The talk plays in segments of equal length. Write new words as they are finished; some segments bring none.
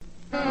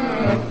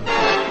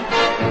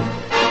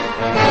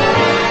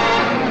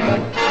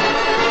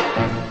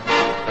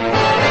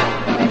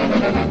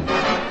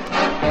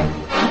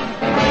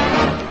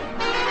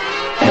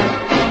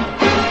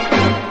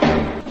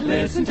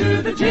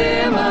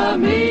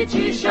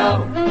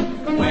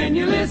show. When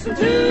you listen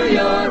to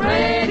your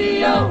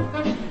radio,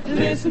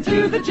 listen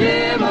to the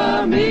Jim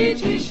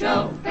Amici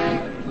Show.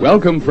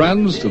 Welcome,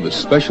 friends, to the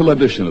special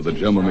edition of the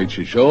Jim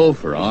Amici Show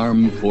for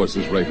Armed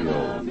Forces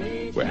Radio.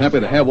 We're happy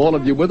to have all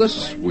of you with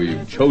us.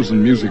 We've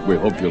chosen music we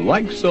hope you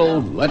like, so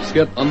let's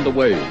get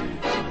underway.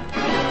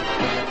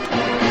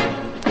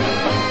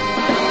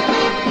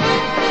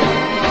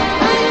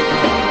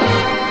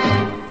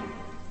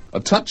 A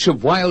touch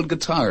of wild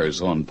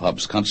guitars on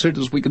Pop's concert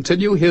as we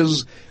continue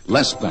his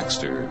Les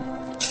Baxter.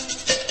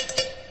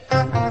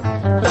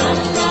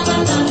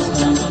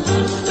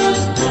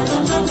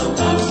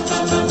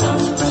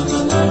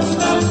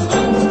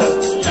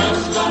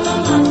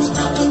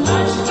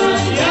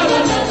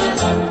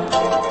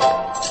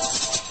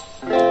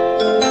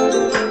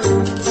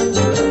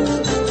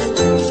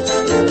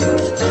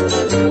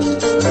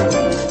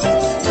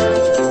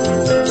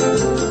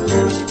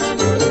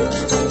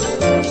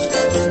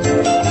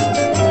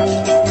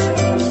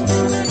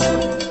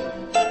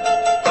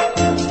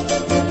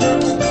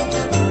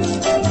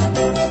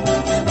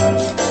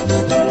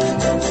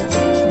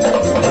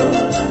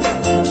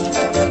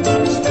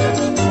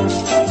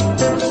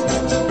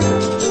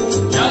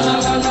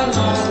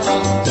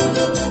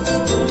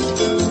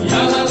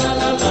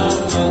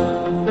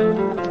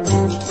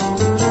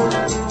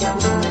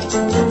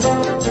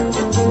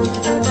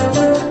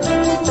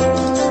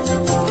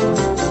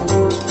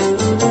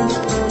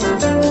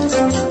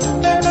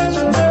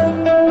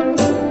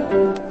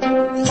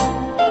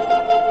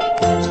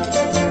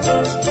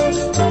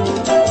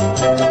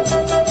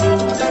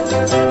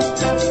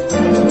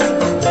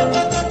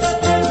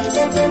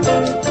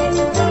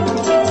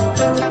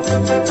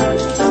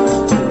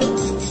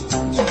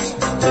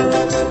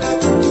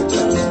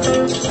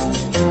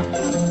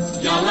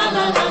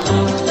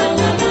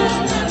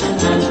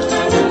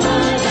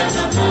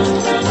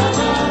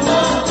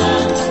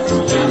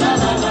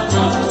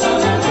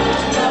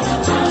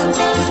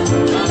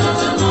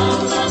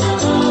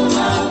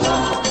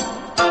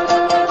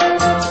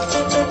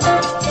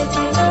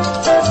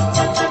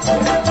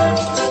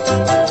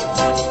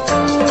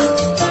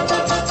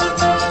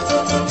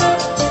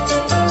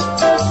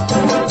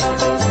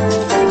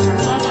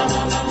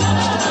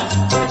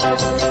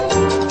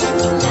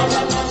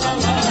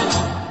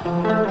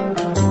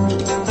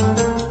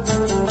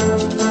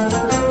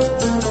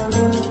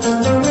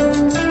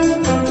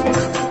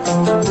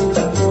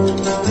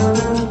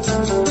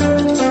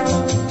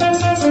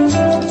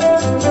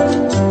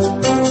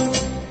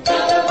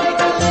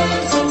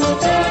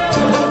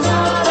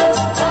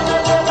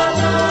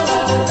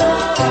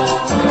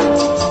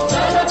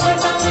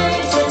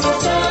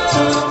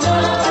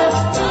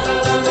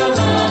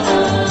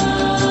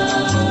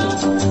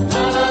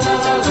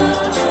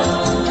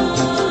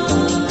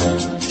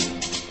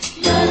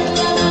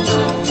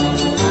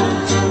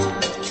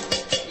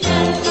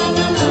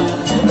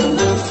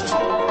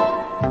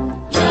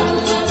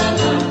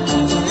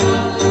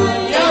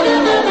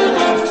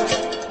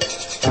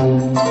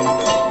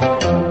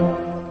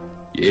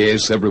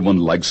 Yes, everyone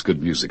likes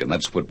good music, and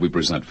that's what we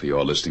present for you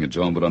all listening at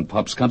John Wood on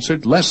Pop's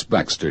concert. Les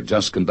Baxter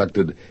just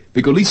conducted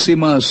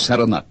Piccolissima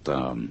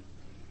Serenata.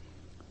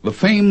 The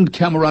famed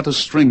Camerata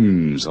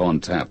Strings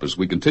on tap as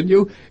we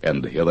continue,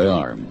 and here they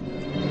are.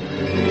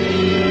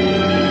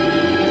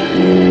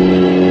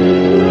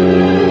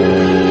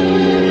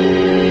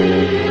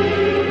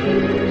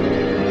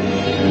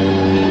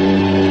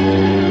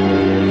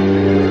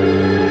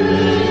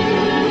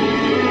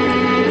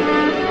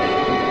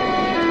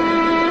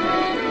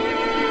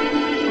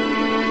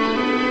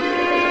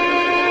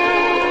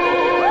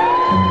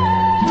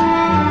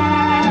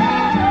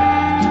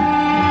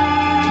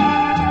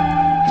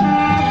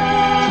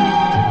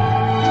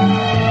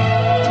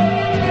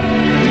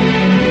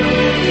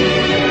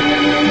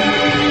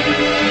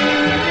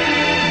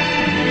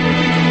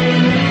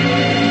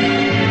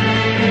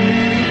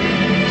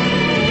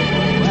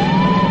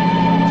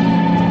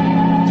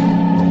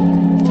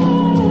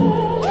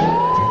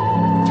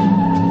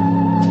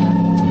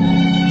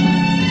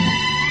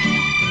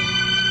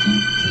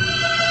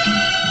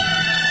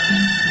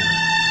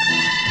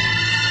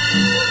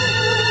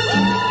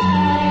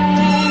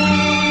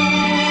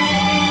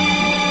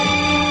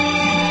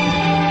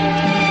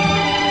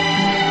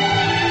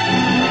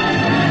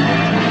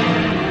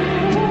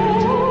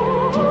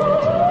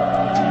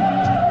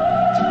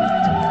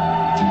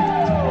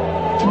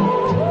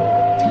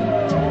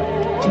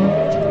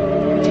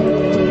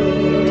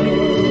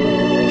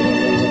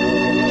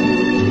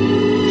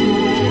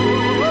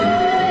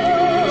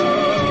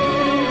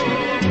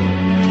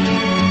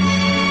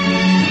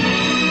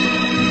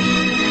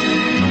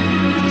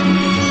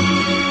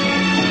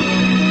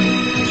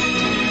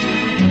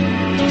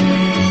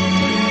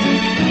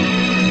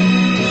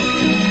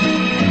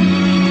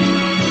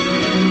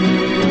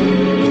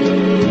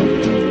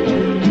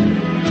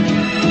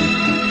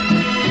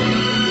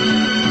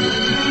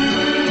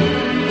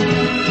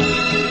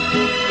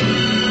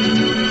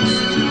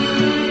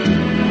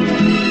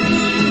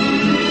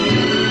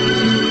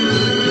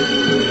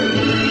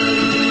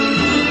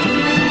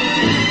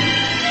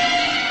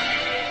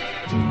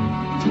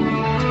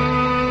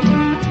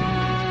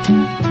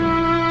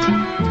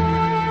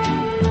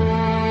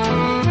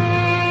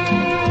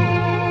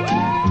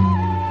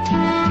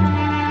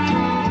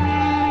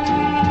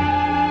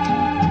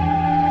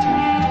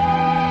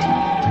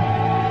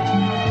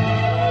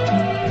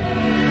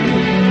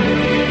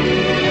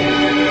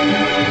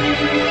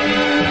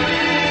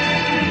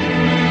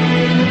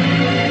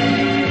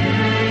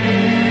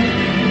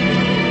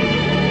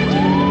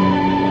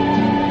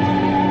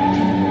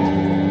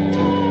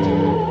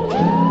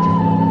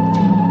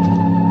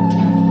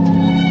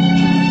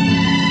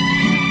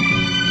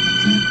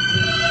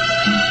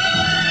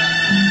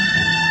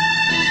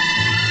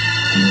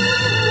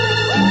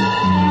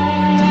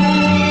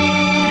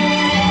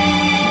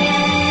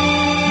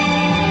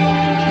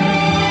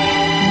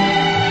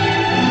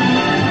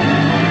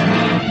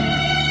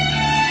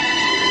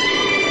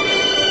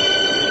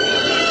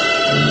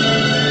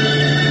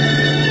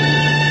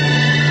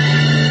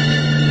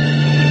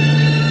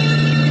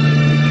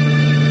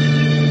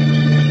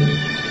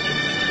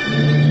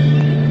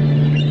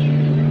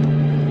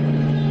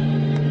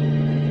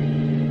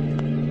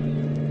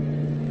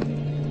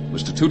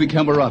 Tutti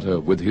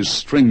Camerata with his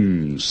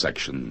string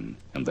section.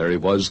 And there he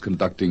was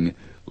conducting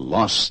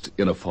Lost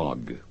in a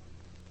Fog.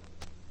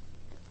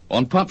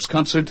 On Pop's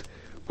Concert,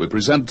 we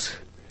present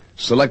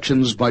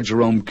selections by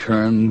Jerome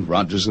Kern,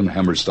 Rodgers and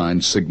Hammerstein,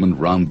 Sigmund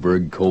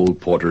Romberg, Cole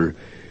Porter,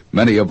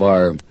 many of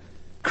our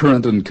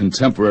current and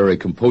contemporary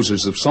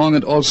composers of song,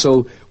 and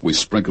also we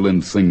sprinkle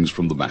in things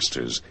from the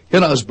masters.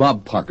 Here is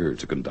Bob Parker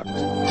to conduct.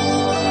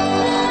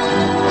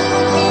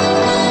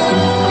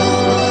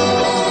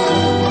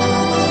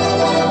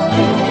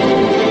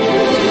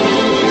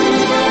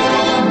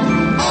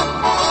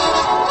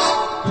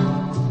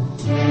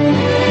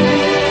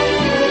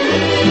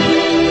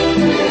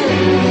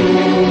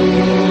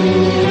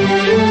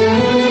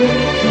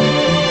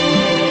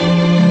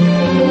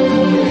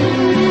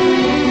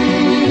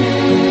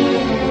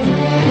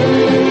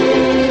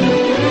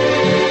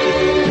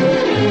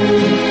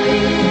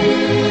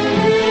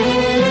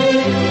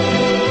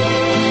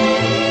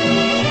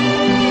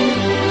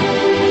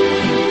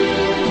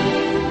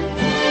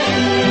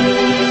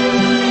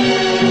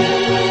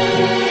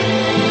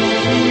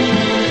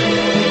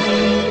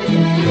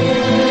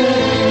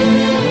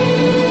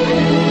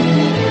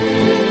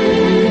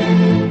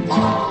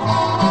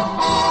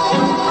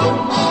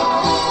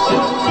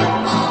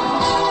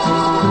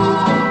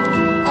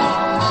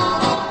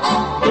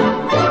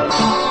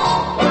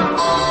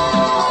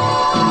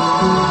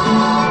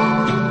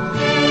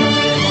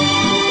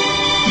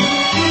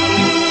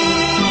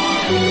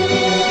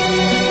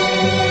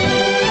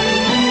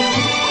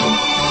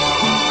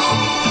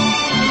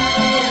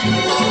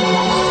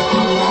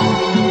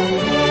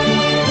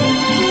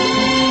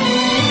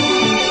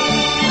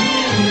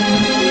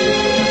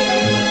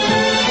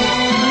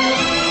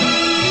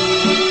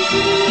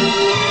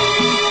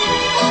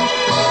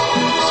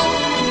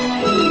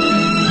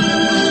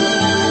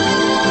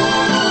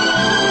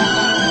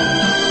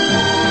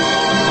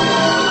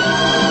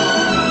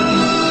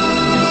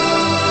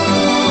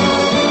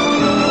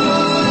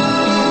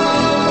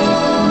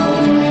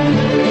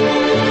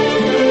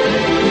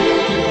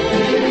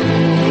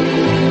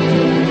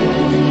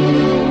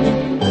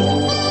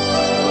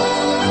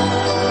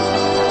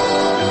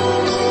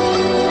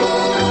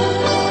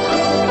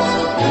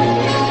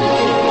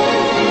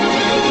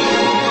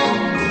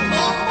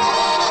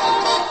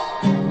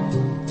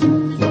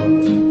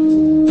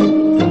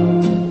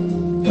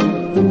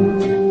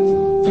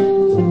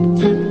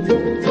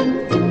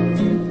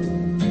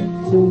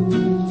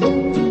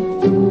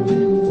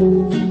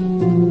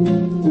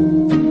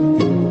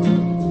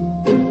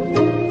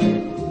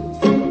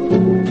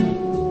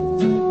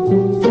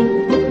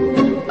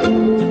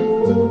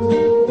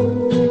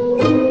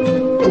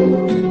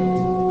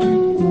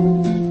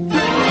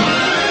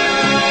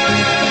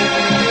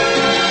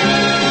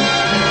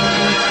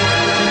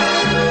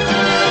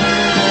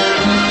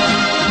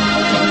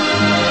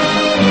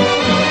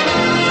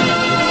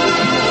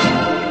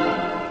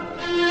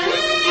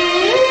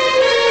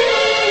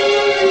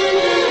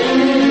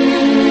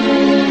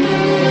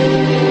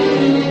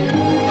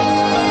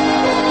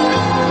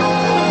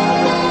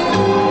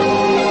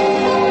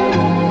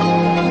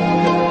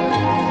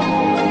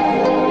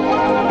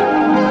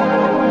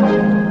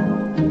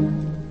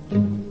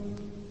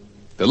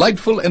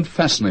 Delightful and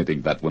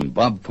fascinating, that one.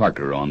 Bob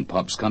Parker on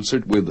Pop's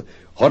Concert with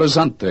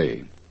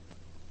Horizonte.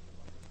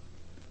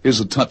 Here's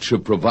a touch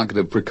of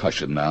provocative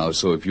percussion now,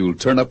 so if you'll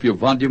turn up your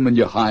volume and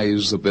your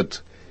highs a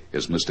bit,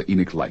 here's Mr.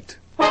 Enoch Light.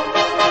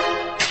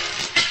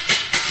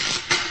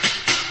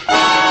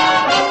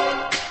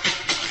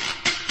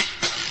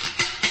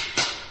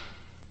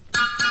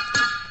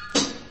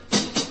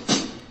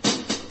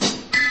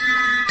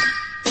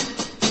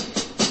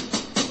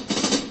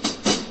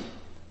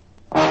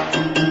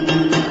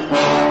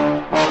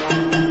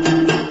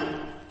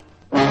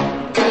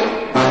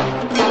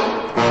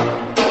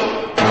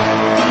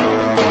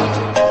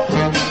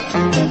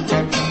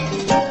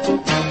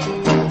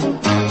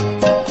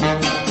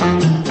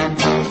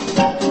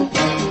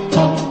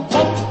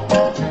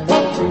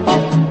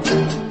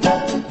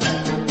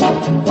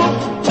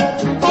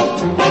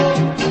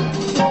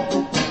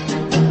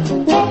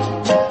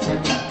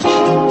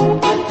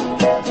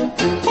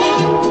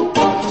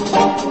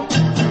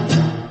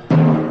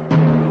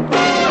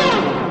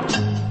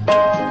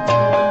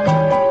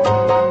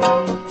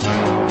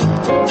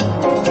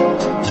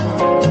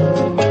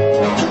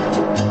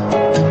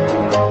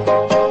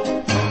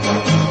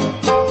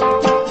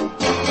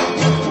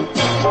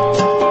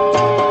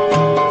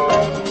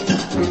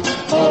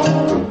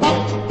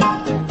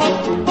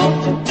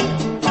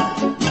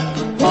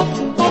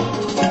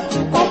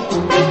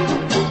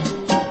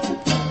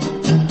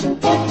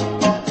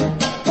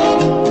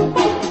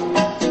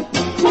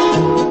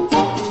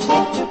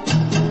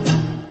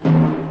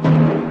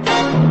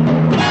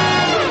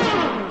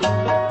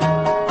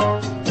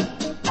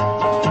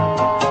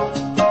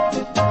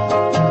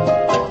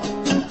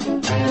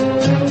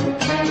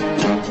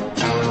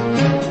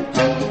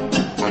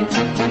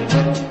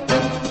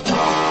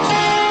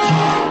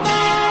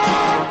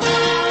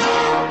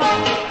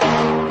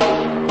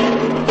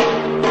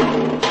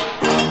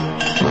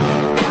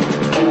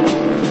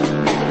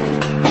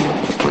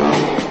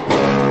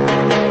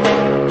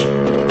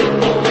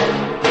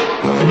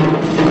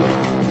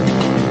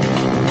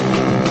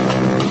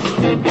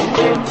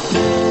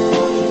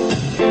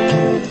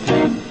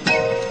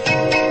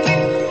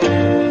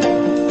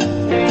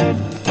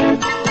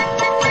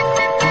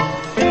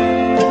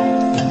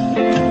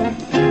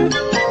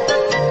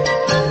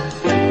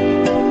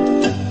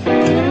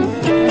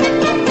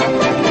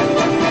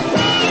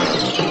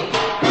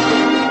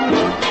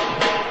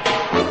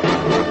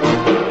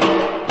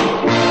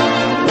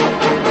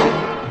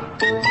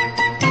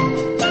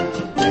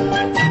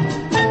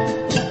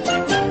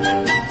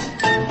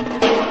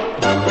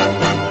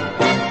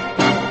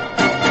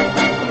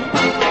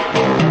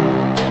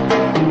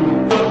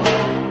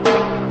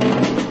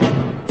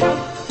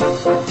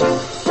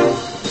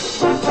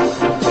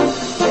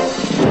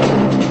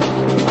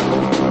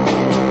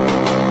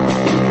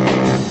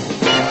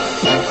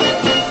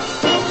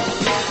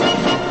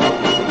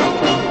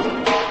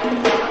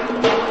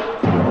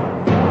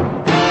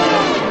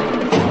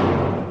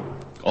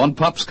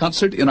 Pops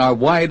concert in our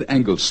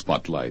wide-angle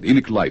spotlight.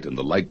 Enoch Light and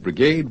the Light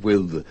Brigade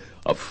with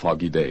A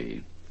Foggy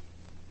Day.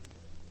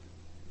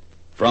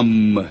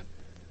 From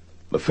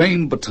the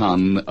famed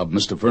baton of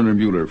Mr. Werner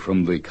Mueller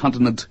from the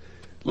continent,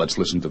 let's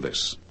listen to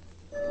this.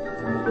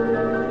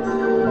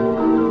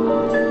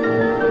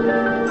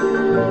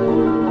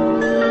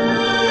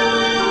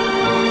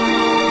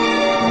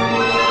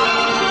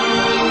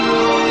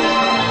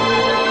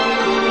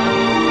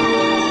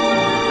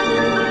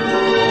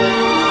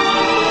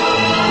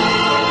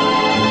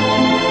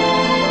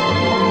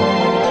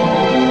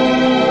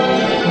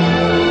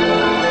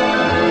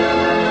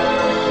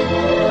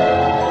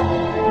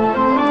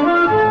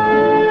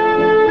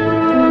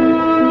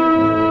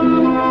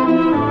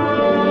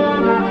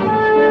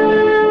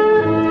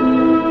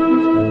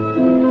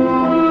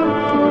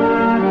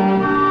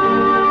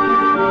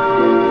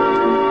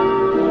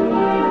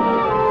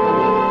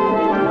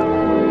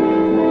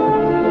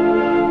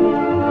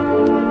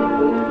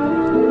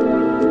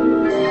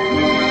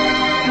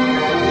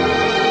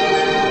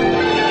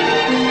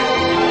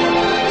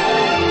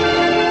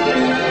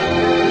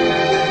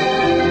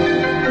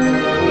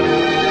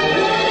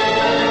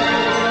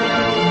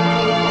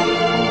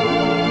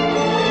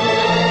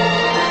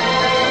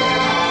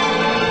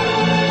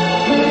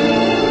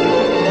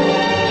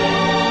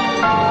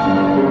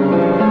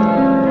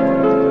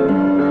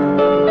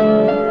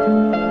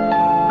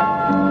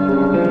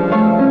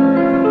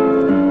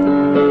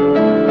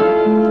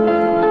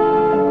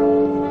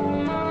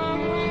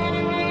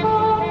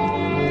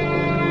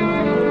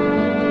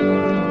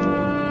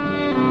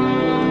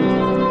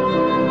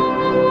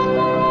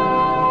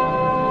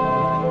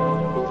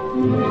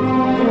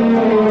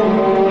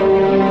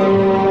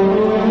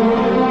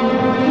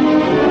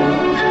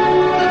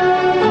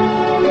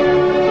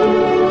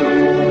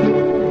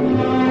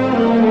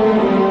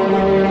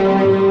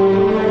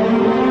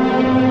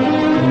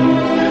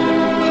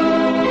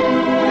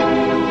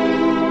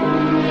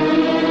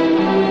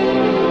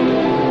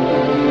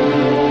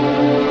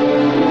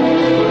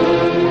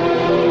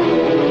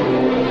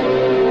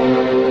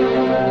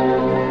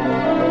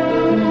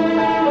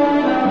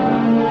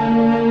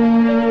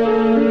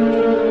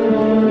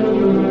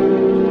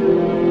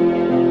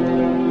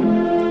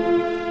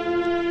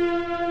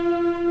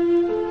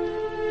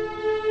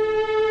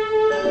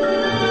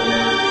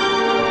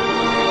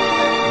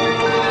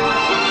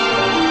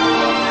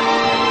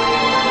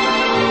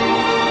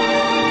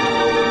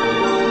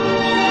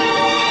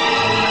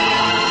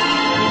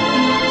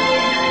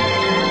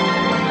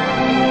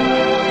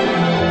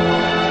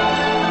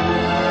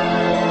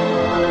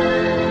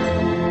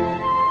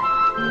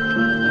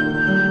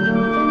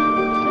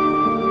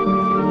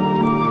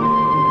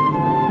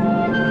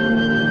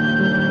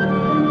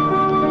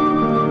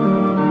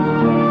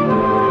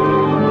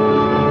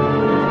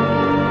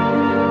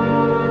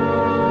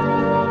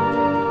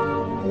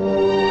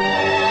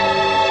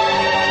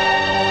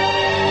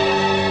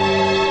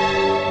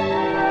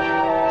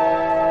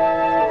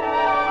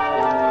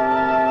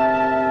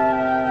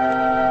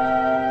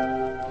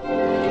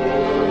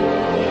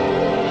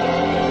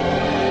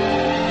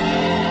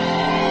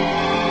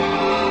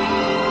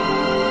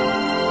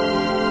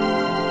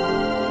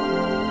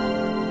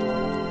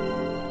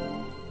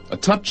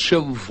 Touch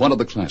of one of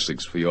the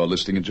classics for your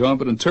listening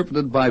enjoyment,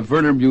 interpreted by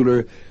Werner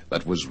Mueller.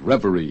 That was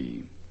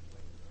Reverie.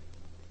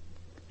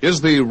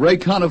 Here's the Ray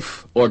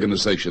Conniff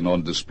organization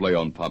on display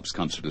on Pop's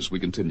concert as we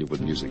continue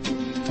with music.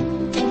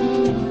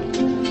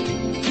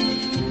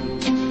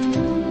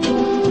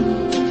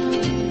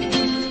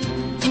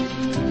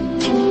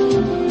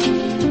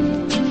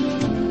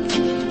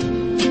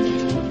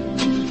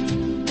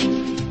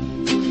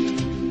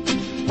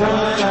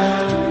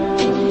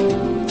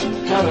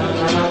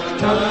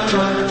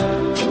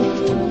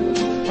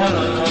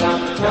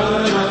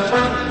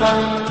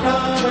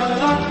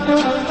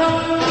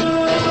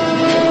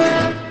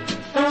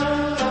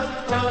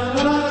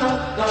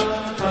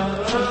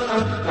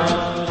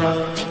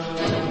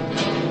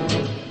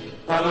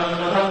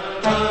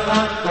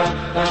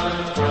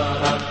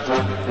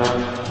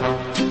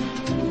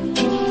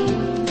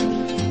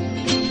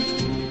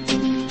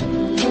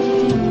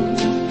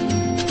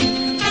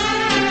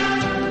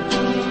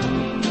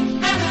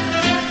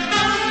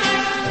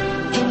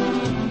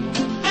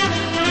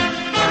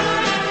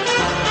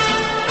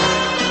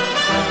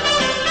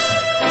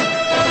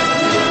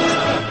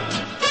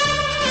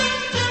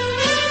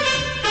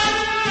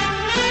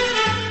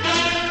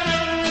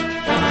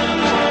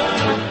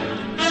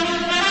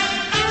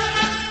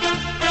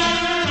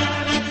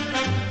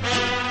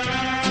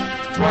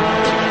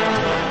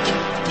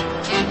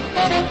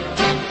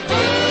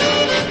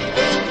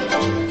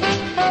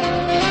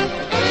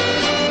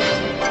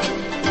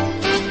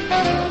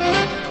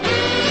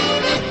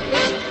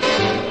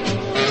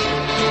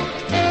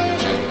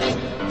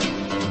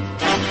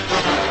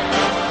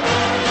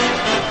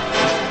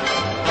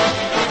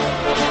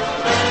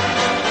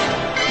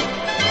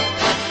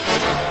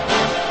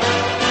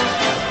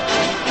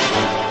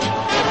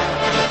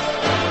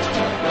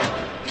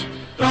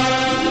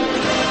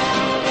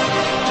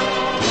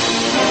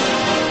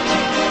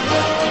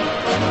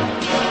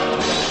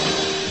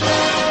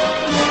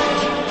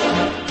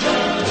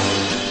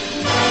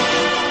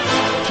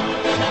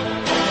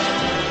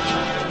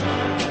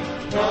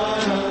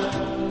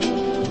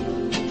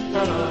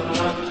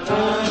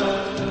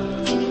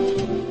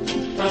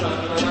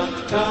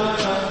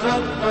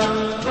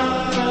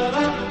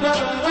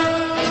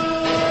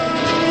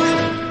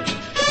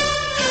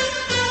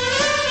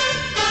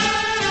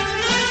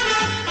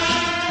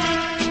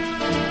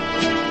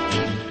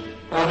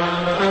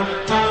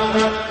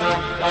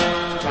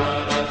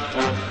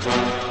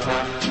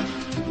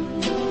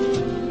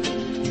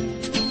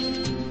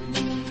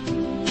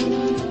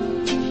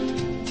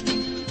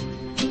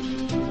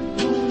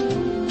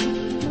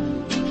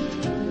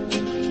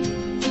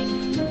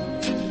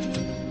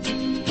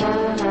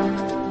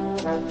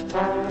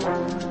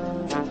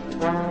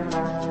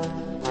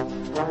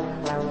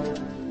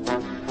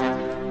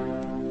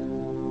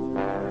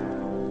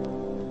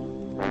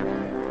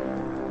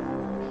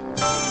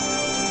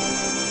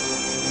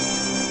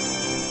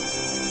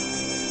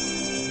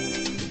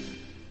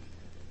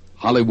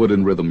 Hollywood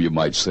in Rhythm, you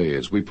might say,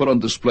 as we put on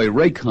display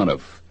Ray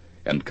Conniff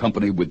and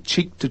company with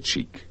Cheek to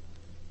Cheek.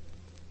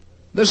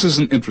 This is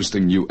an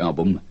interesting new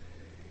album.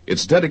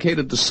 It's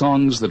dedicated to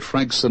songs that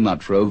Frank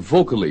Sinatra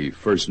vocally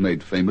first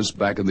made famous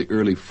back in the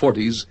early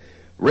 40s.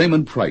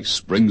 Raymond Price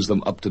brings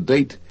them up to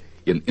date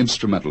in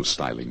instrumental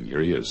styling.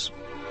 Here he is.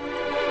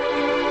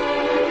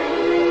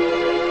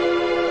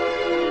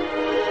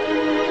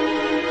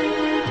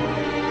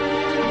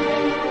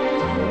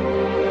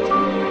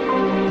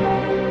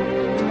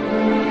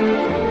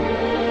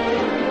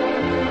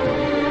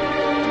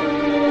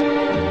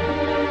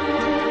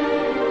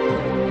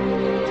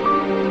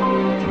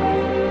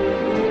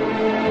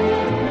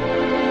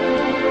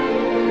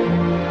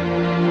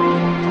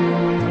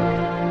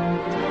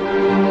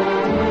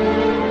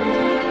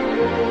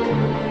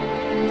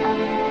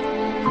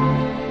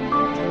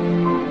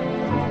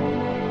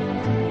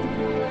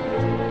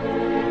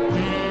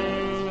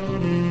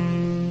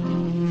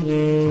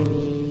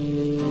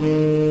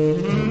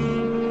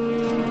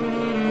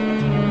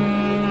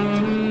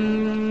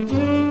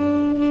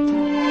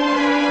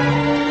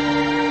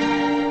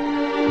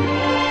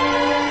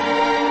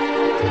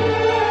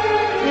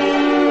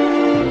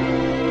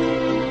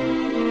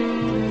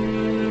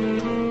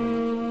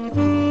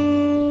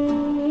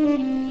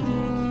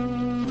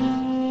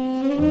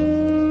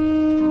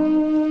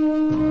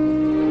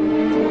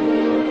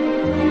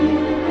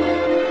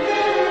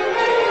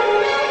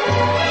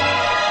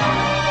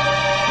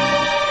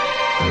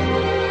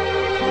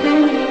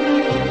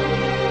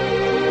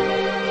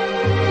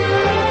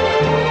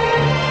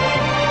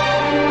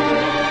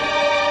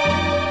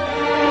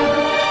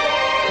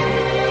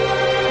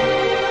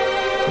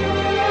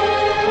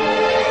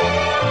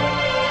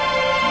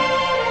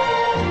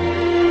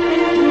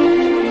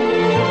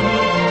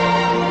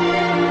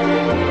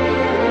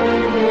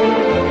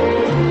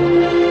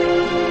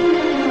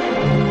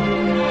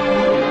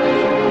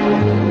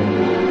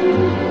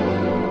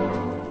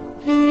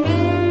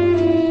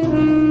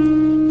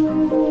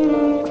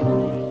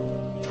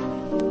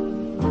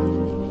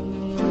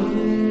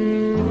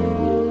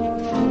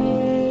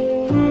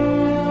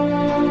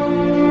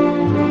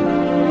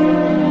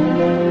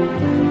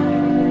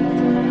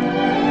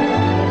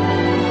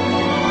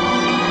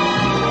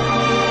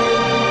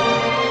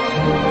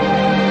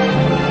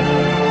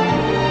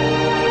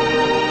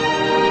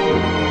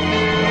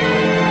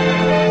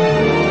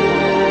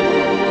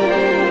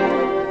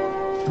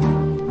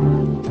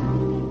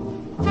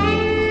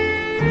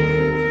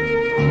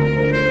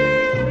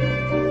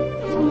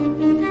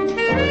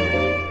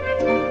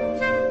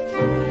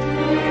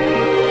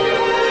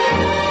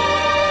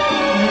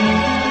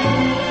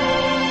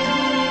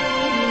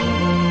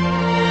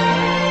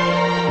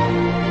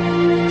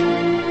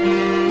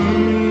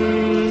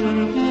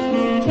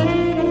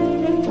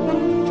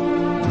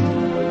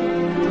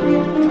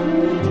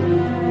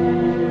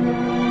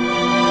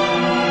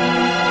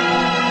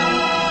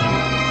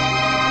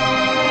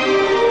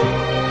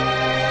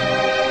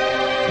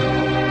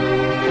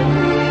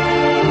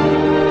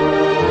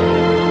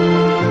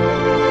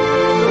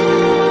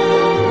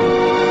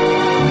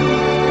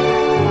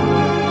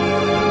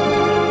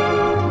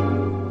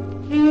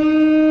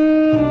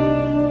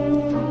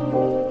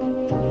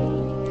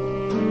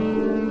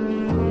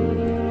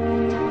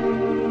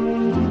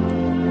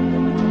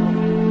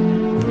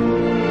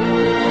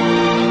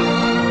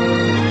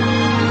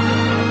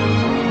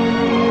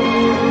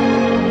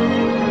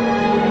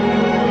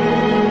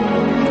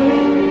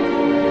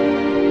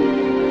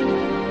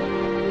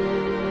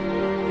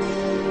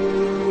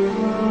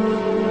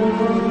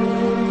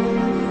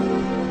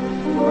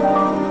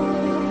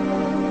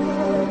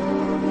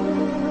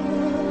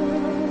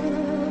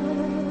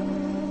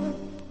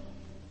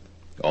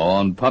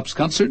 On Pop's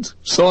Concerts,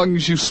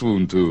 Songs You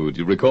Swoon To. Do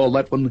you recall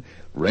that one?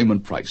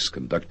 Raymond Price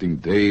conducting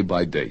Day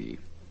by Day.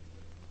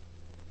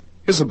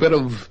 Here's a bit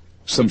of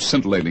some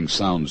scintillating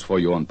sounds for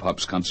you on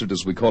Pop's Concert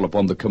as we call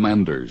upon the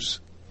Commanders.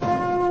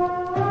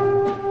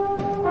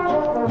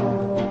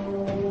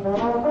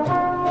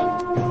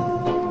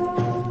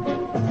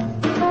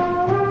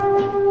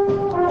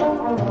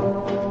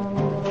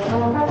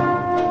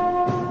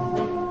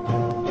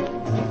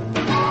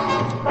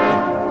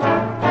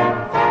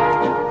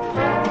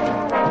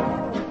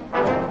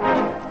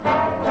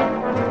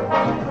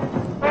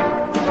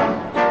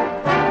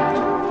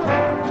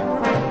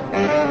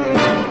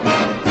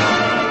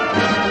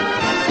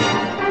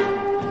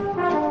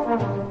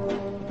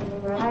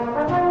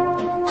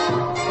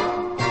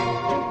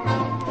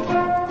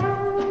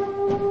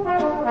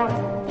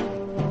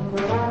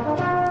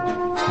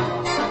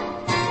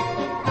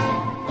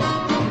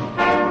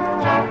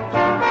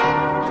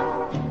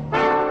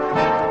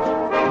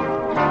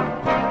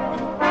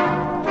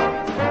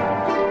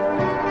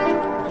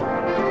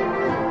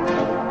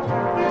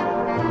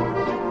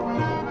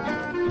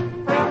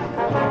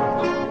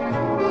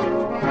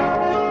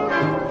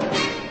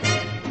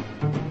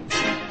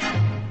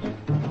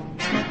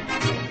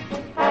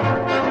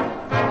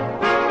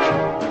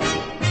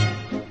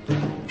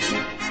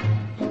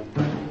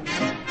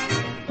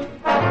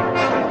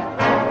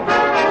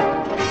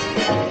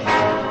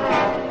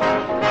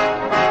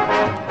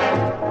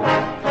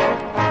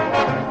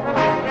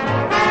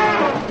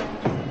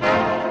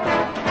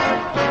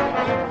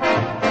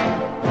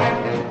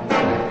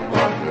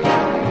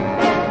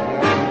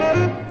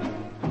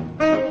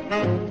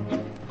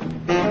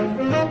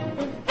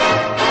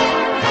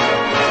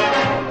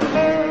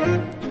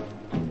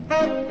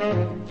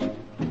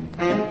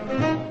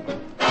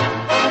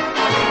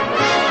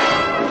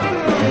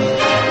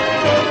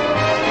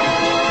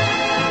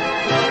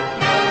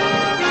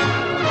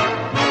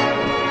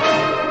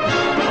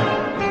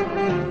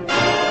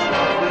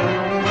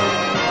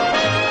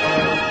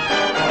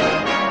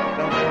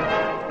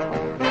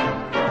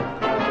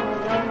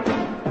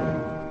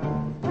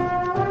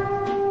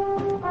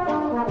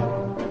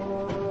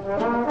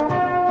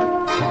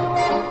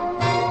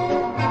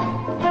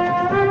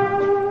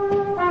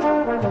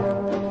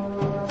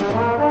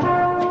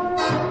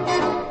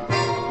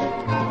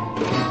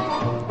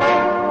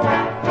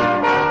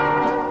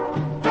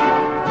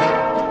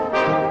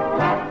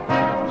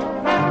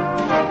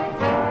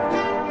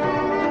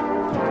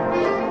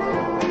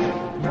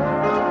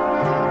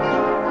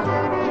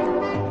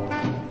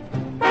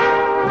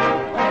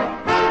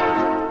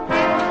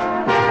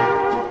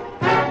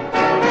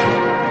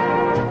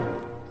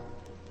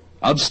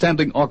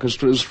 Outstanding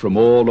orchestras from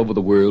all over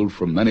the world,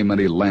 from many,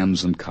 many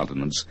lands and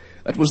continents.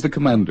 That was the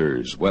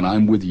Commanders, When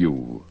I'm With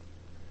You.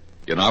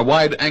 In our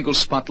wide-angle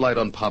spotlight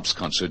on Pop's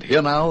Concert,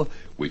 here now,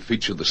 we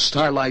feature the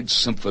Starlight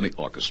Symphony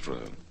Orchestra.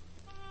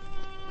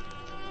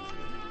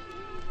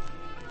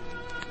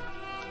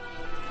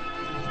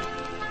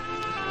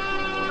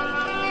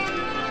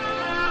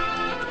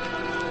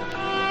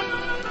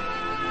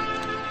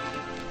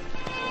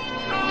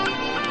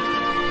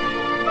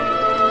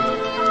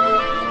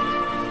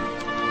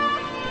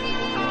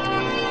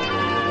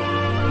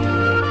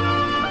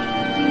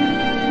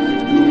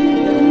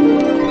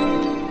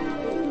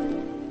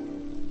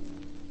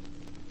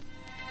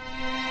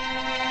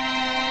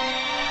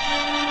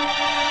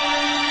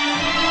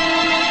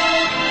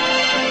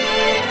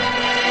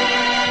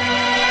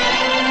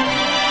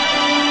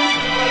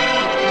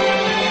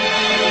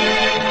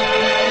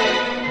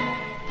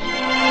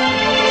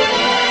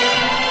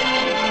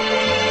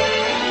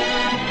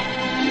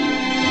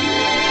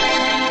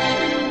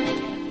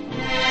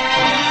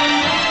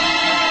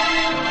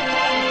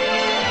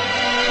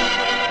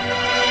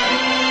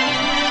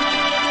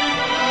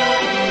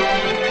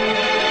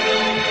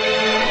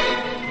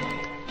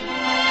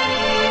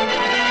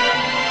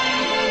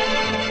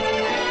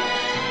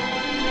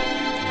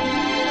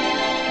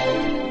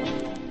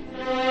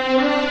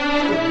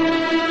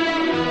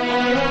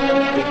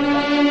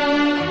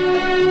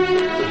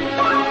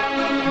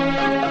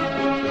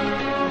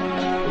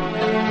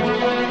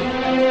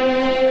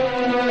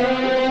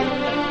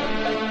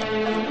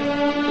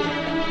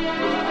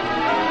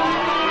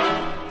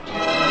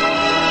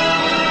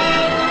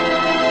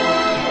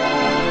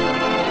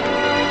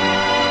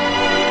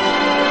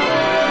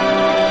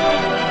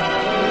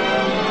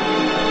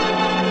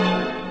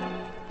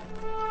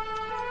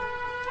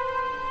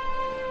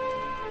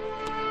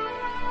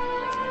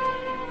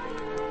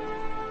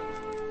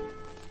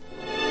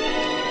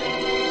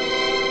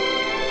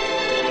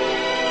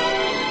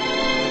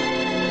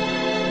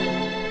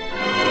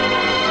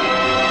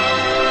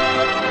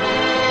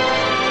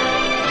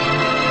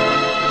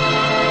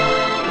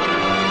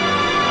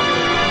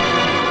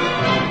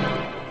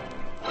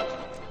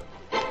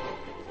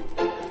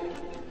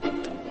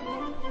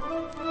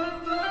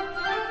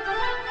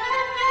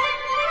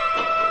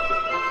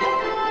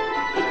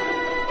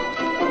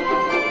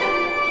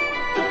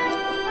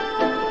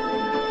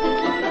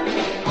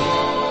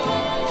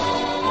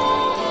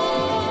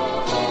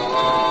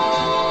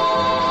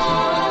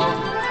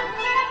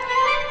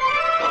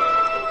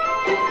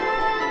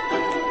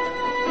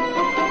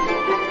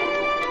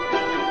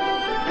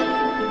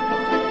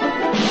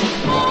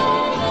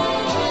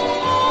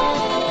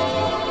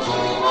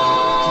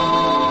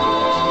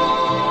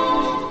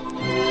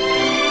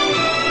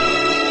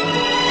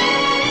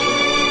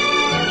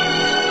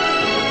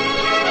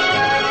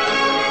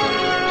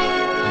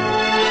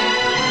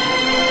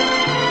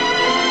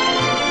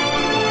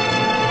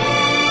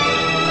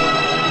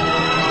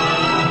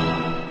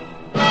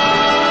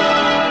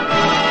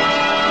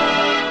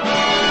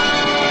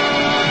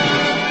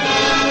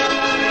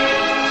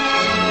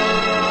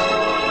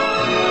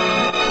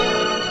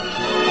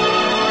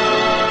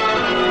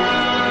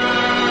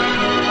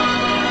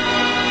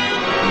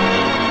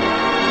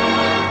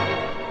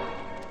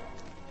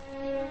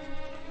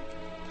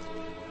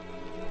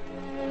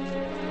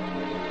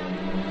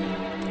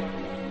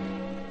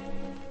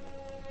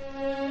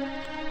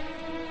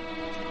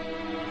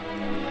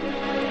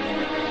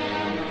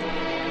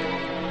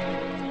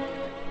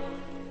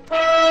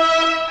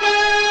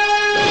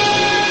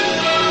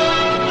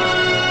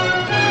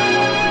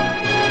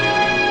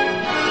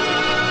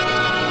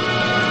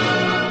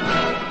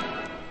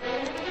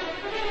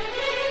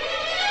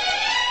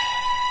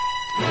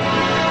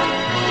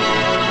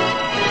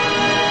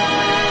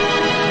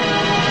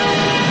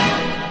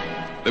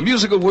 The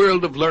musical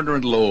world of Lerner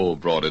and Loewe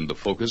brought into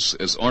focus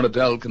as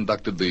Ornadell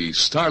conducted the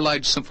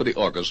Starlight Symphony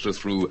Orchestra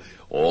through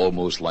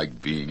Almost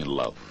Like Being in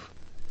Love.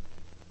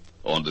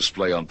 On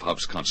display on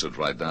Pop's Concert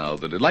right now,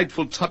 the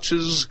delightful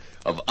touches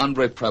of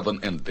Andre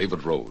Previn and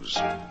David Rose.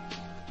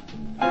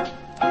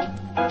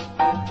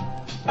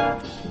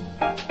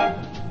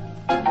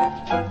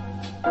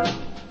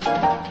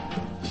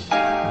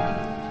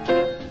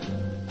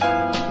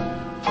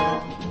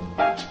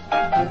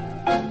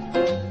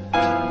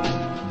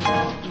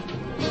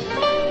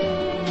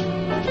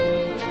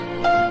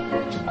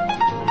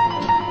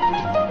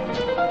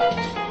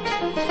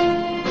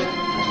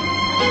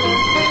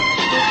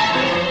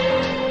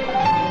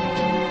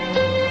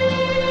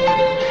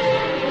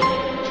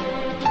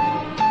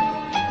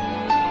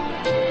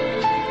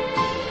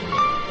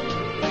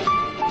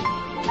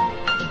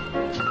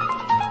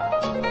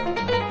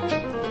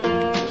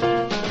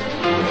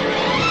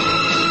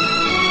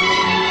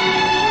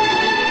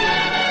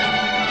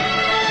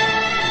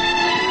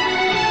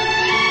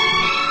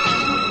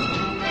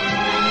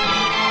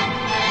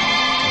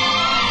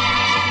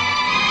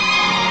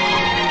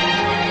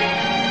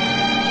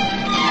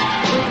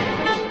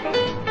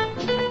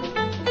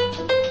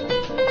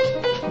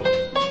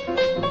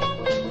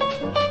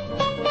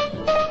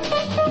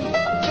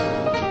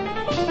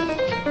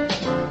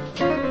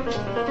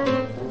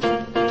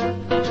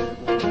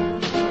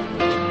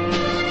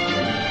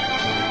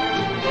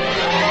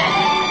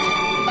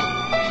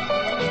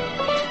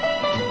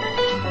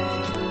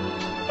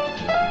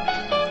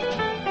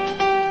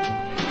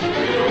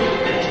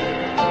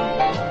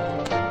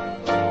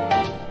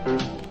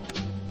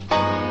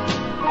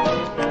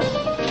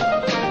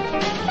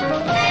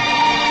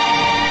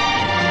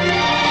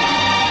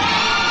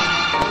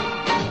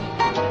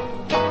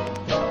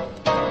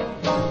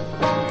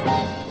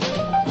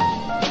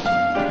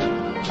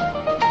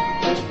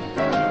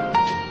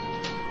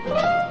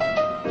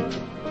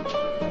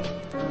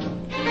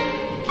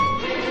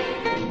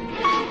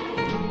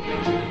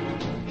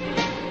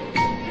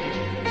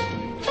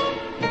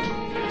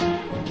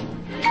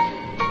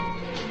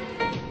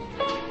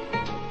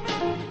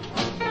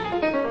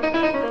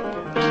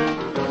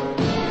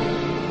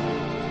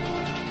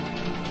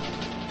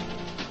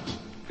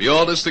 For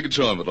your listening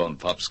enjoyment on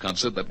Pop's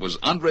Concert, that was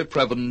Andre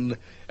Previn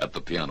at the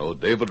piano,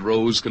 David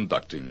Rose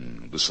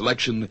conducting, the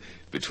selection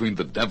Between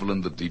the Devil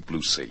and the Deep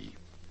Blue Sea.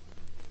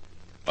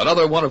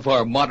 Another one of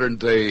our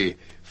modern-day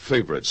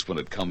favorites when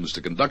it comes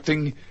to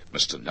conducting,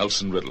 Mr.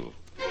 Nelson Riddle.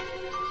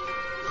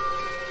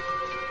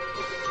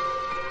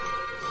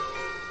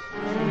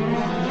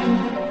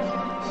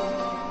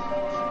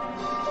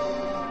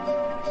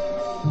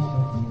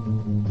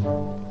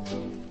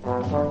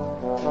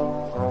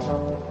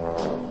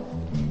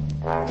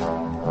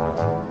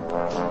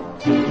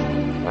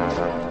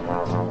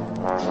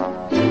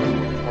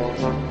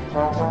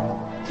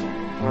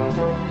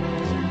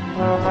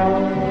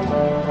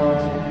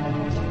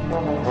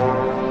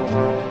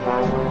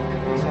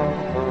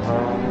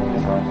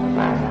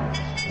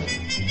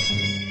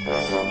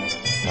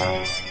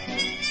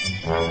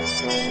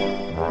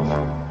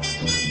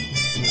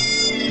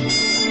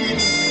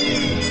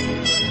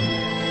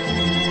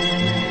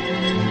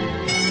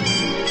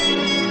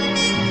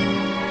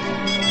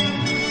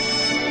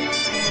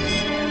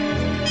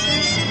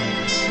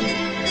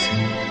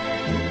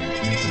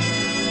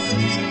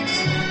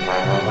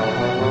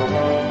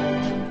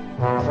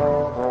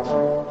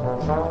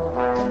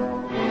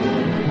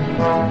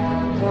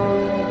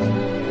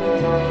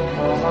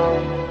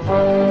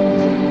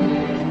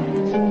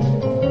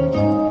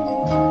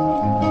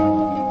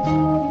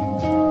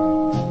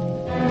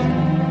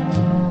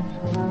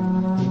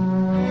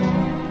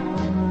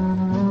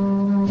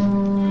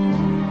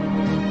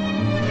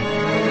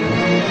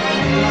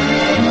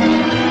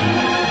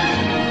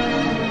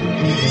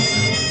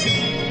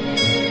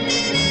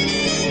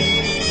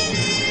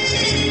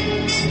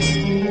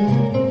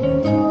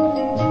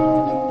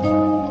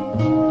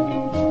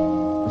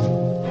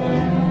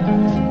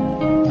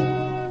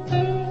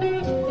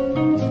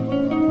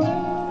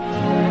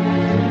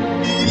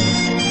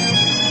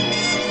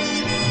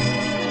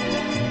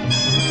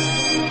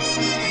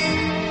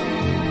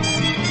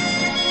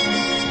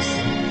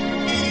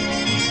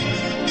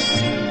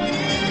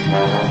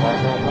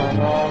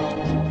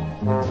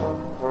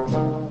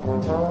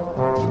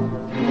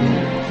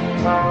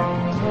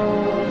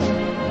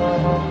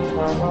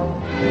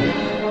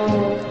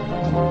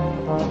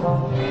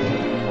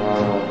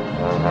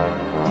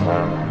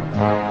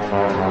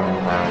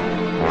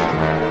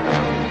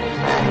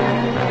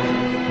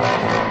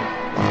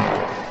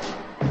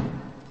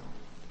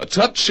 A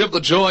touch of the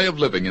joy of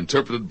living,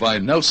 interpreted by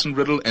Nelson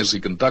Riddle as he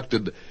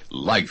conducted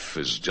Life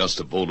is Just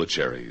a Bowl of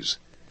Cherries.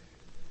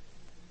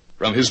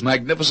 From his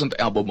magnificent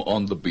album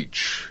On the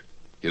Beach,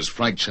 here's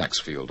Frank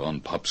Chaxfield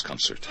on Pop's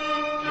Concert.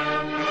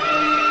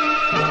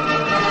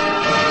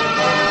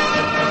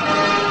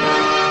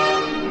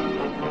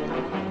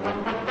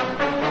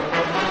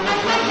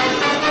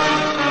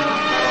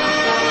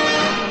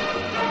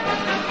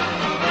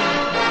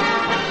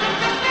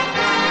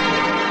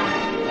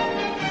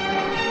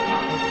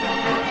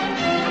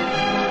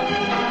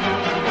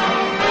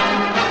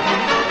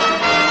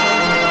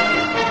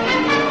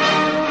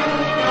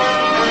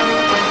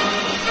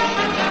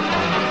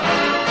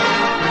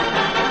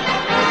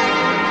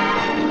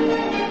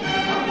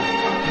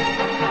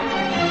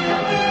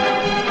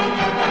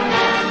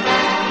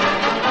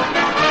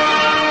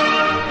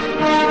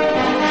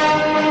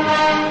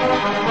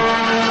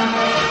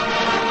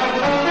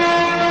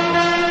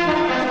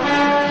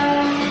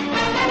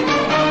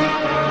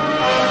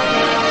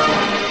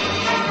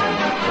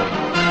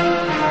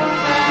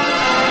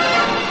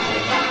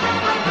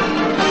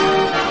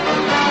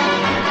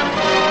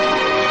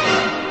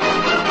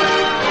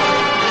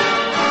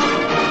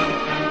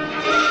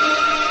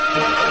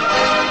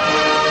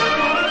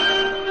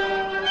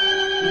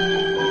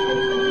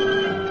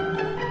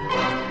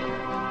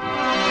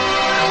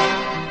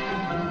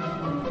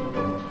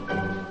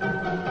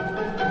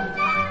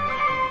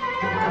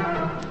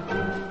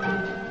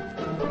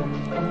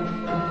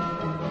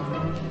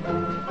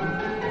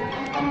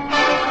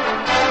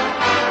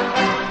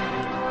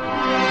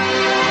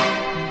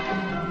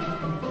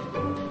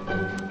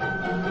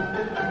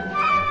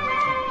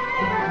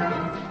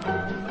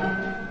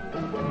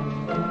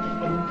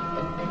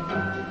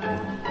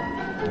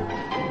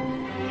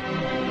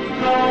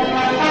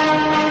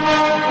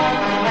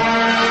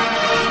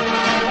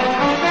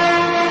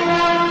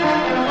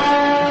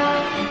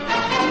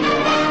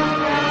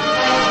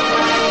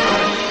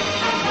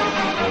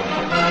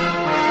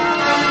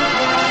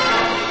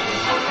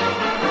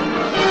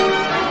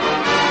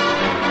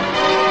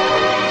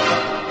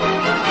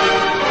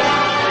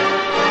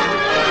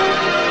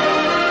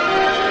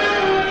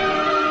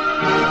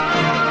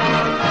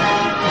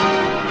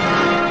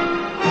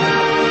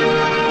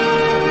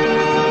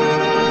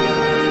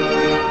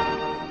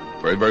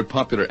 Very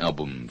popular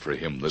album for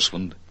him, this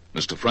one.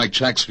 Mr. Frank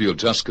Chaxfield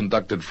just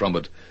conducted from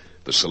it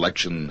the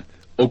selection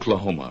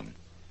Oklahoma.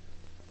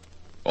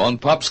 On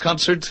Pop's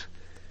Concert,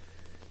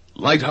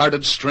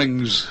 light-hearted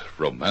strings,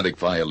 romantic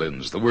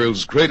violins, the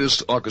world's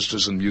greatest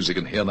orchestras in music,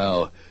 and here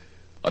now,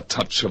 a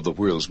touch of the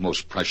world's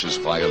most precious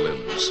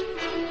violins.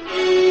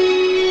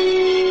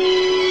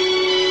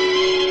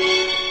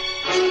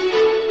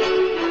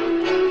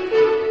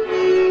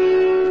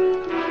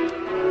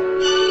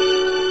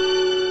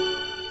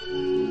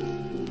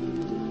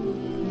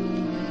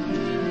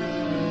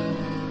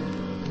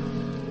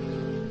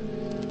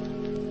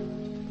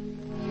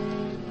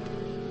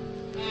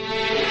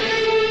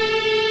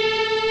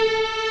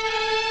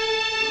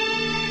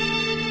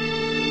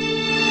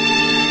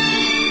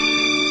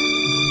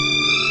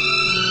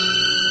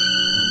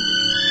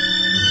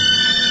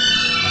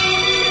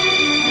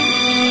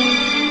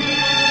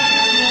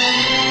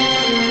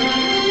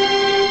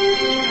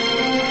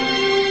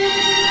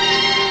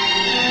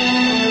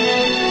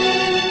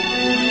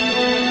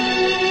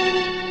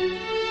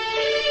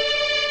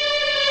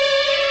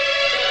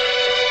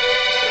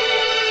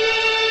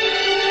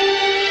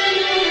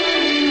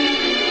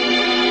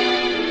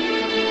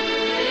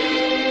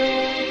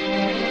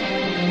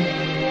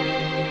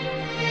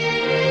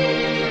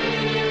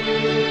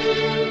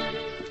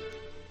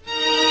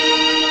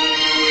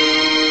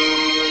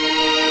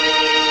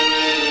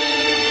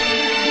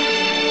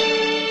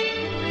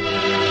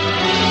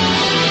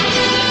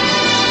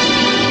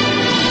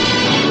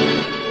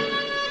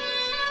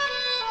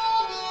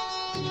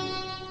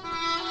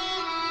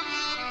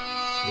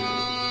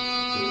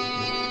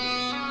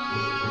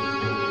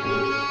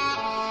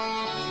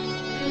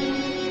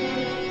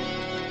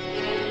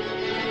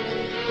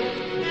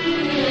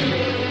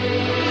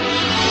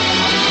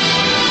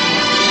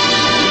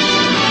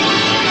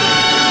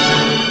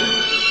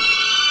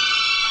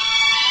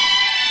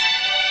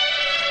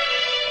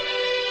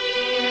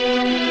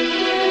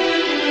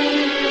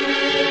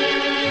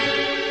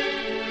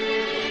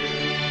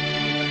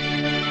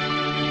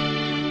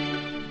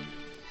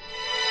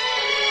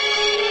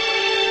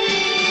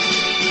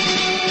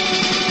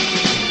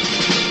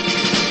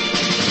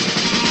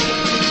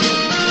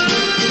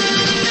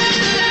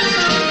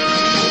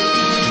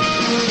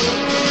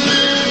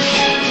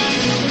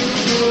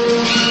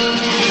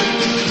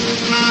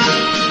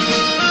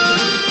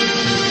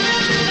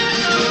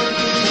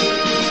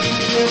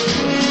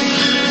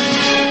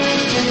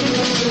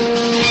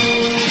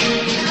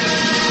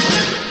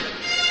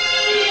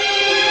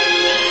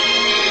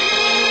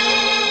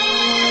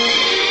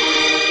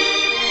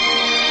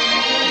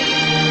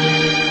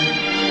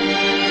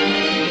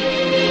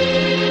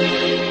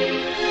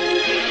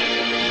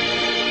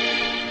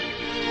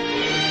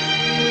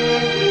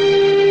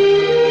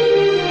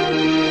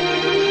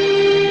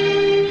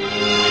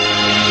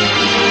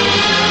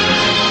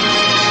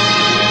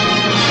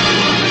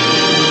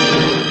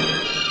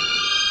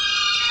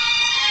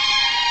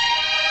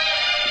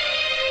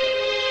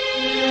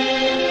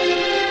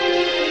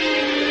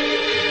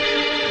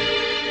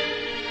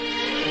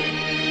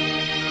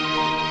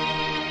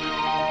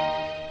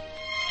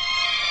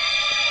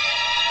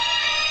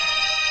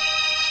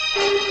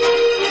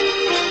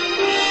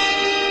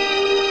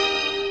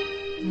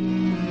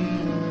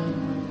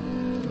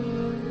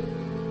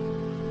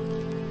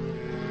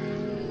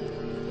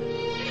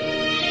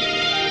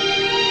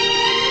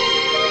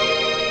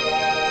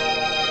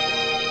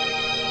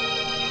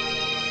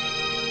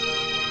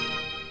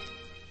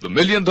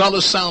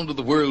 million-dollar sound of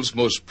the world's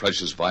most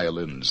precious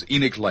violins,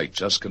 Enoch Light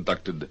just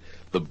conducted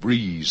The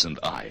Breeze and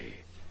I.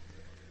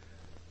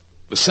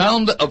 The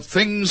sound of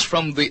things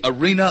from the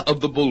arena of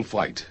the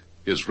bullfight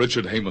is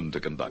Richard Heyman to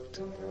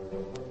conduct.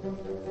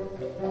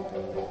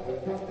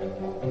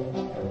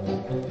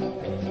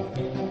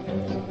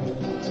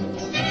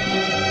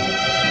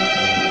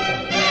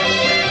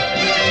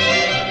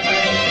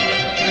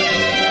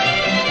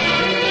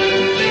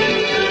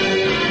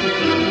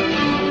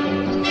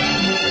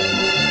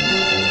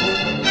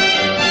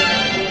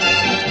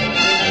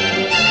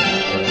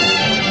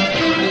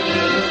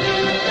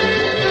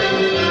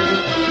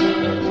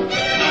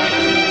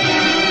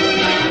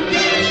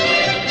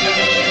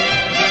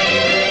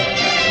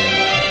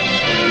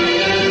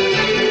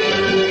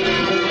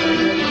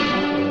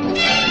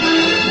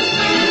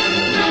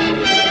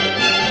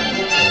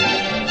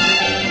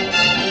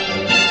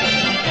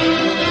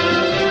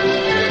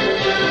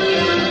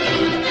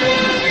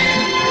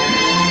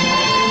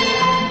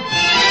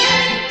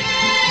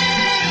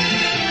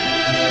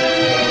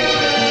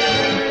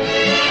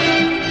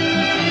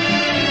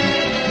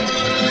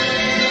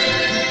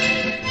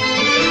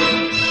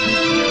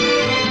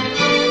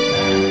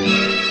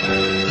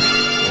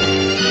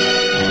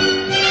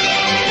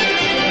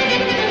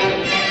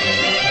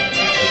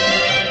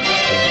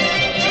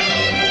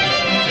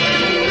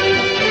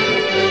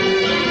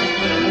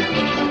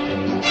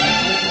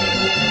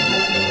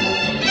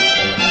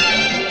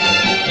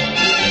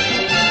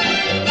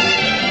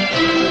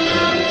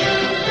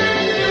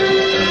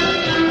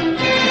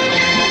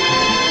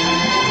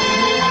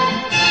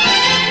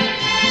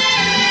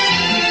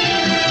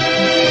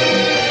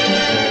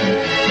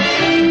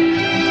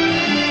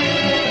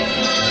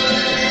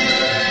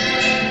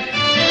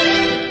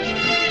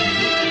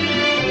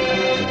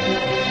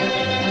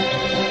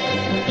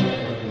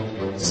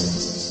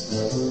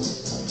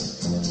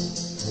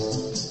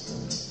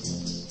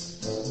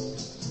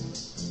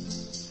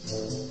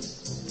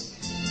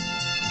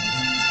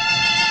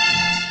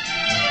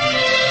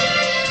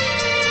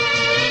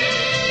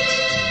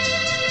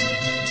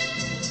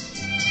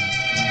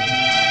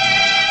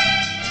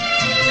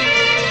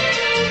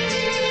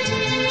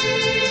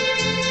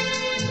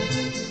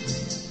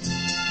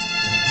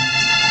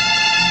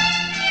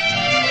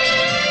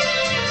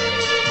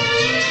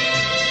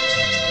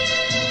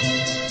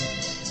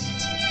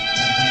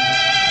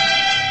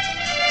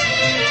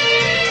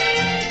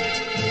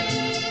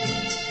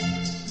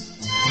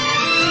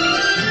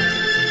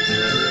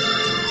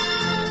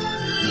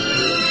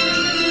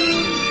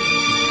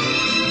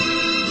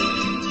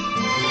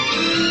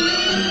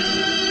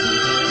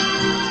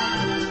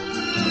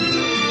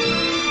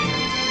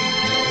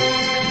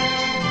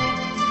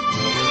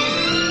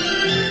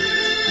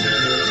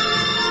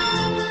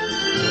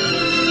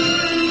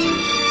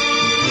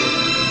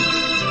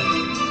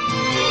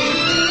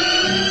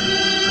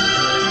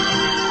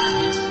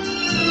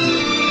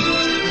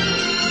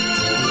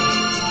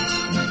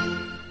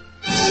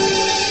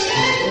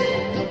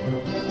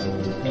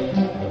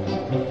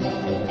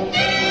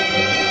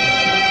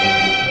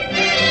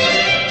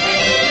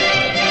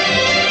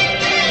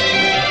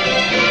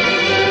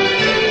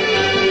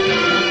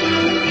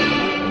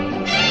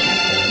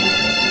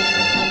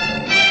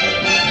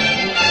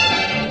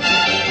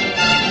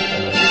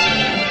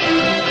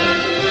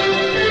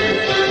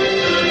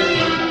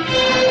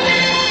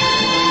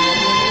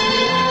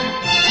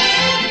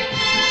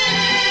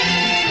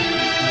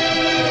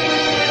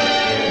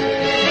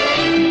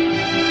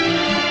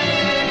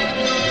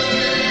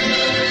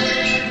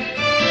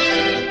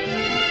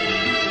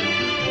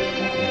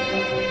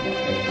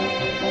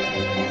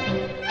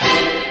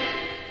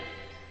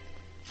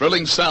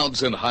 Thrilling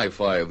sounds in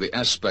hi-fi of the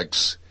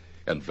aspects,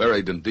 and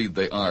varied indeed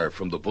they are,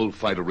 from the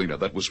bullfight arena.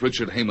 That was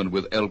Richard Heyman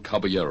with El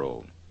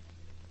Caballero.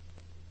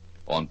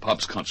 On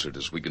Pop's Concert,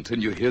 as we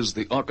continue, here's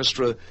the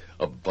orchestra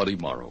of Buddy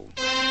Morrow.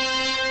 8,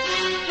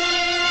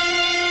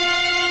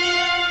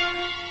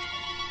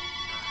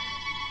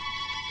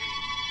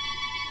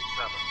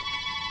 7,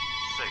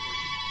 6,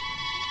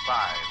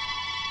 5,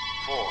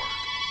 4,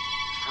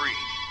 3,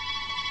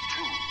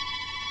 2,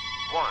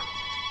 1,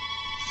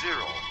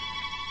 0,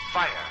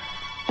 fire.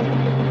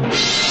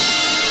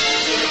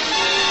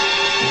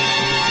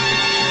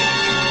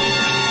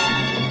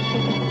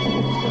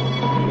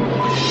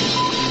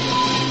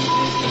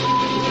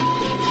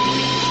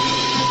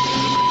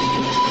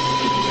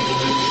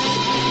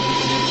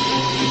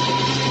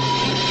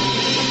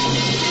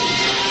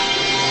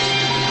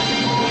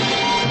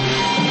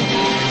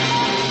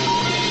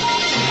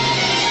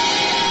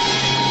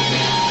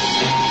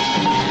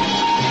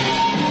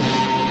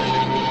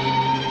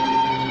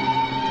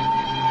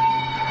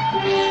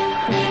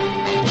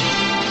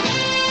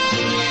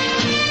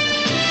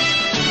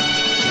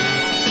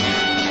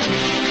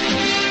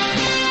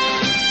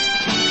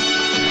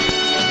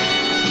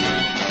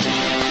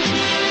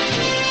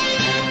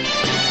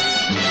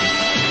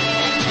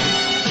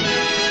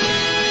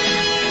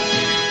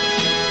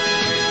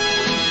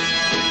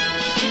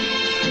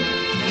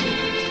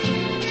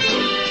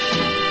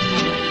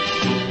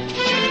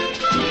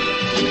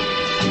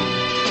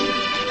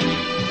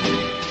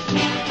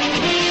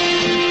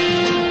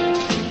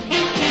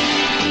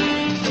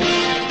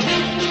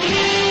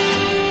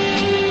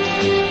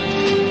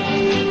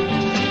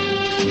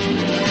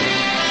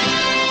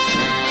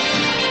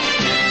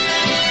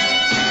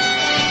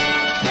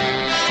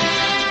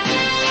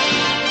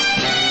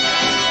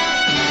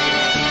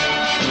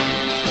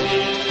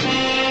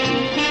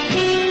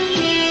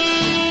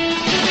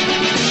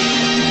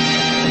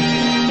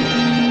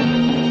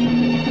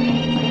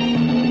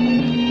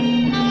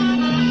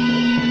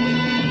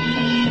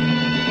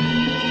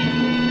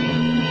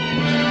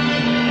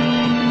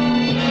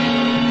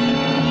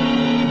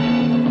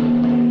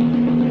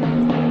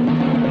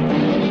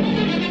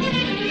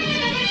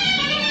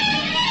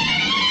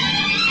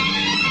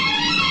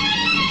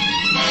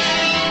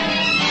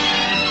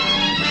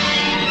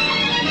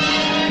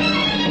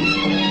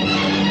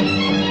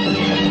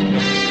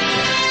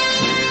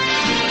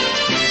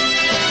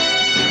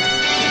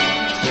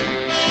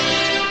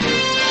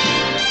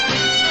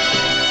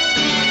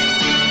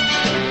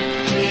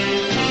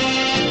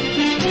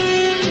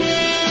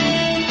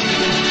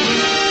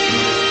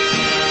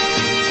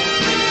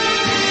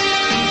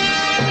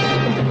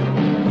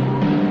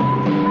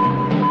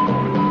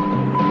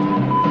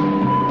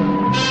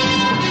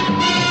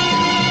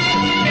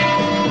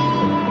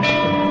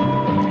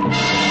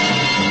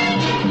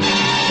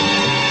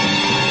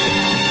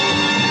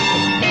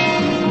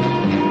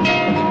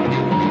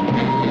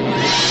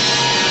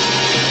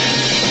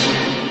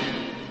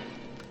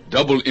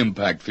 Double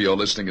impact for your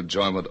listening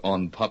enjoyment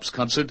on Pop's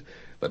Concert.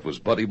 That was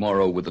Buddy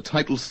Morrow with the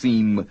title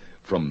theme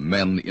from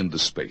Men into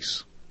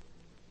Space.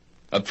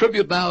 A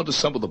tribute now to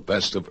some of the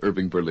best of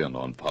Irving Berlin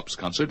on Pop's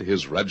Concert.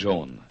 Here's Reg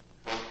Owen.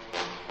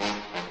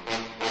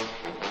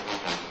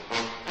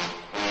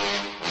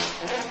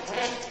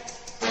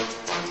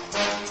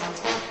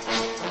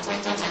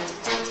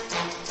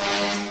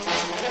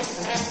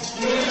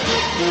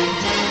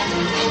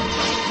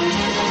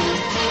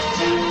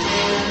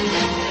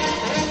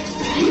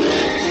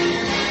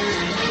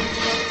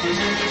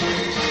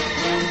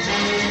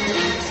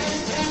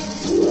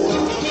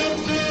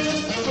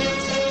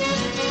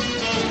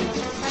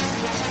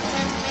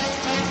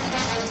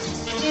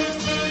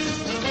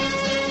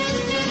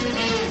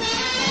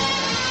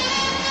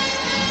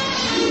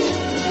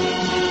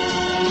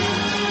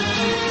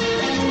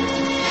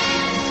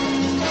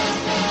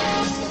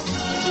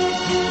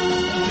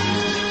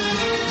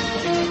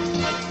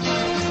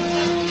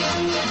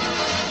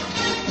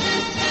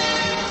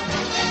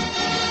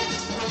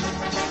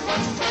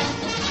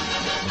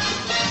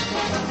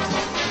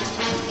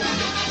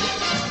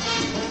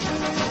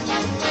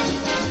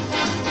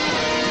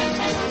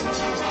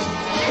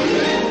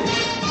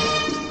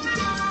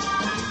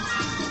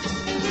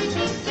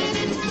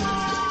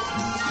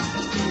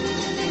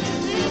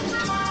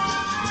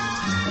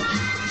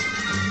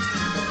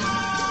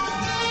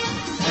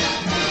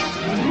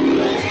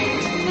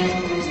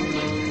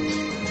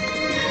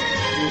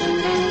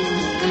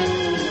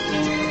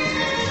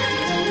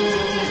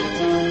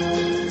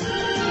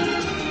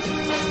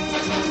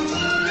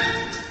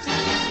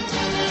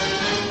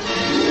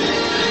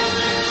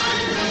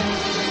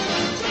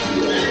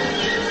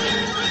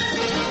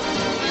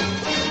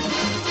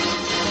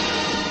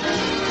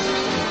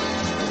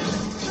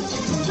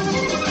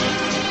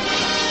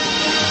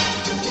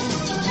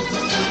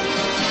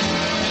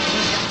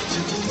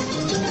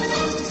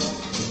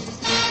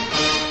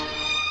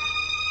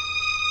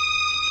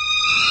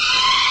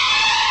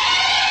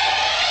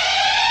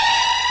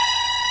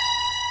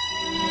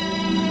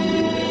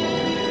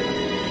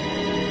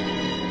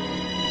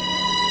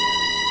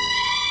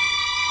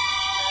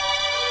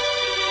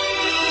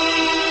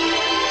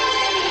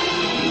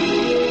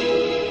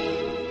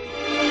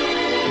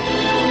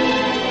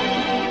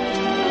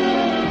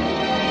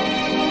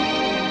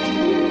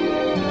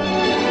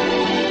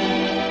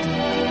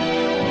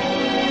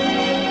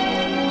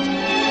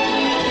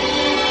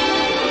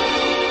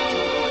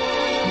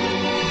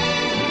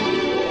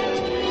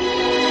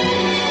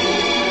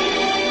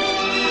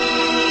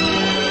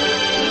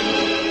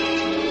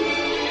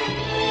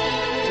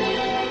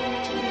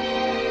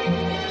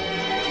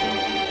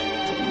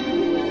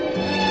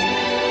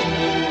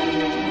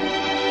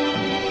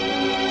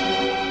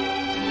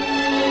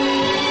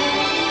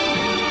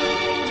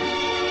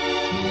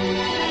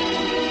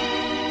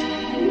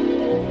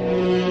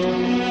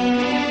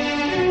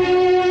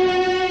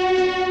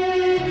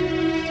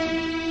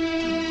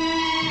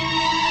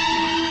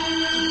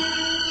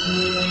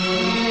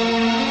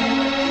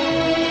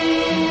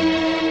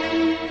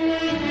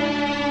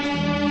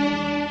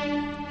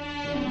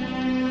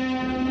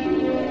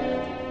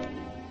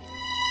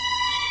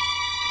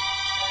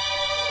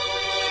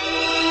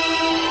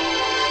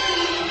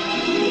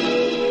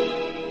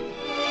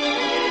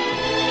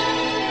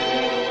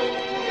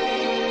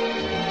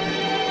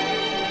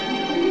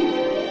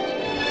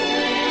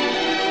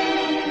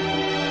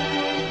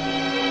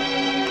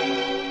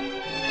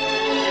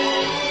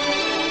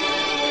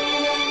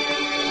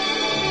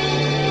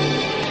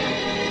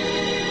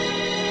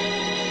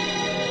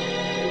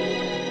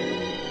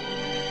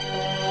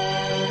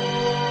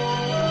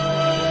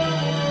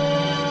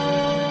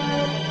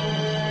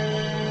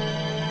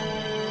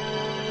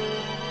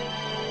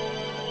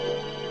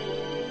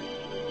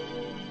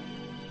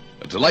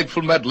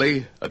 Delightful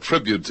medley, a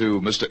tribute to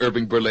Mr.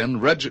 Irving Berlin.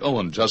 Reg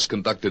Owen just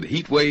conducted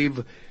Heat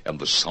Wave, and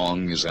the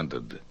song is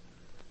ended.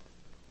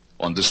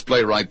 On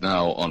display right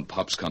now on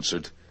Pop's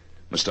Concert,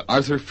 Mr.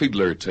 Arthur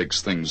Fiedler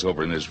takes things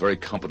over in his very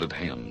competent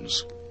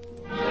hands.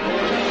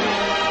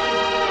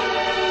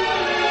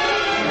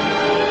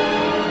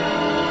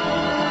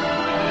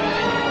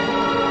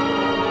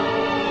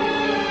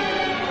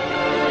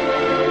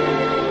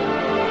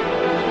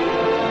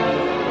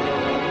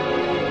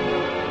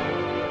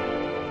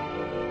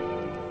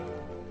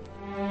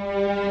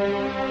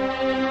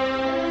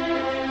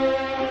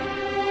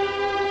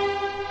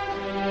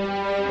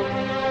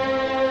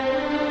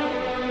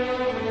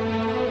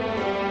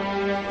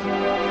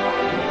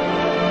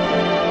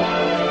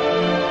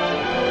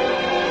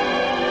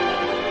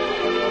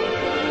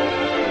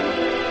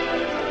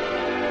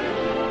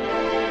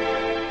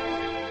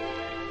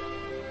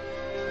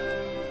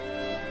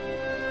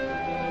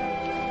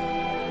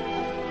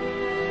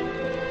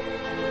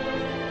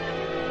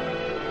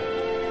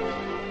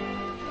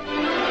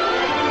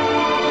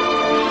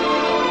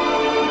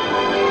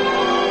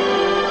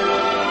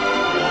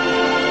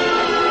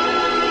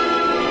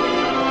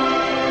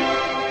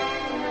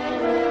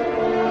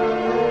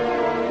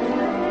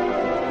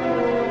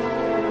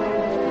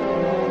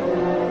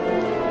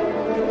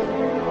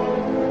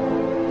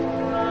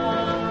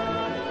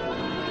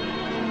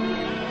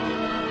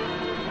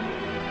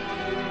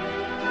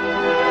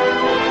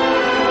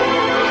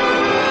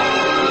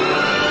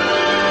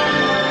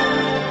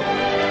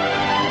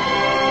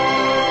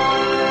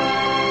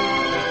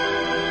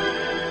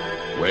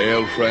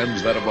 Well,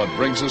 friends, that about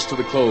brings us to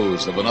the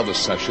close of another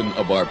session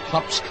of our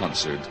Pops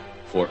concert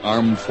for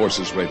Armed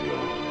Forces Radio.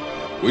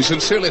 We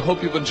sincerely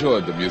hope you've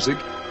enjoyed the music,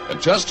 and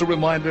just a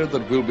reminder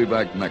that we'll be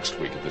back next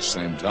week at the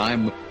same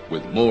time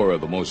with more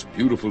of the most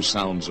beautiful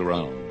sounds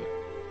around.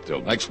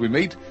 Till next we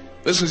meet,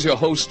 this is your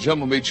host,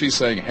 Jim Amici,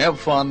 saying have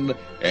fun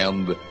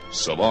and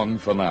so long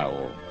for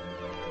now.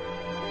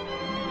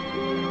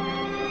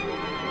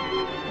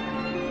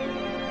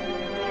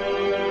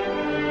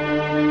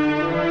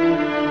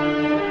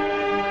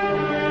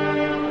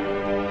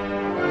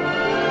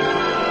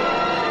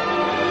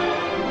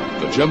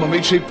 The Jim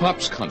Amici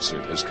Pops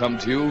Concert has come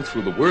to you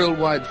through the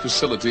worldwide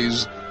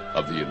facilities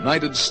of the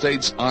United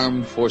States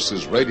Armed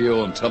Forces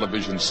Radio and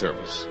Television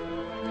Service.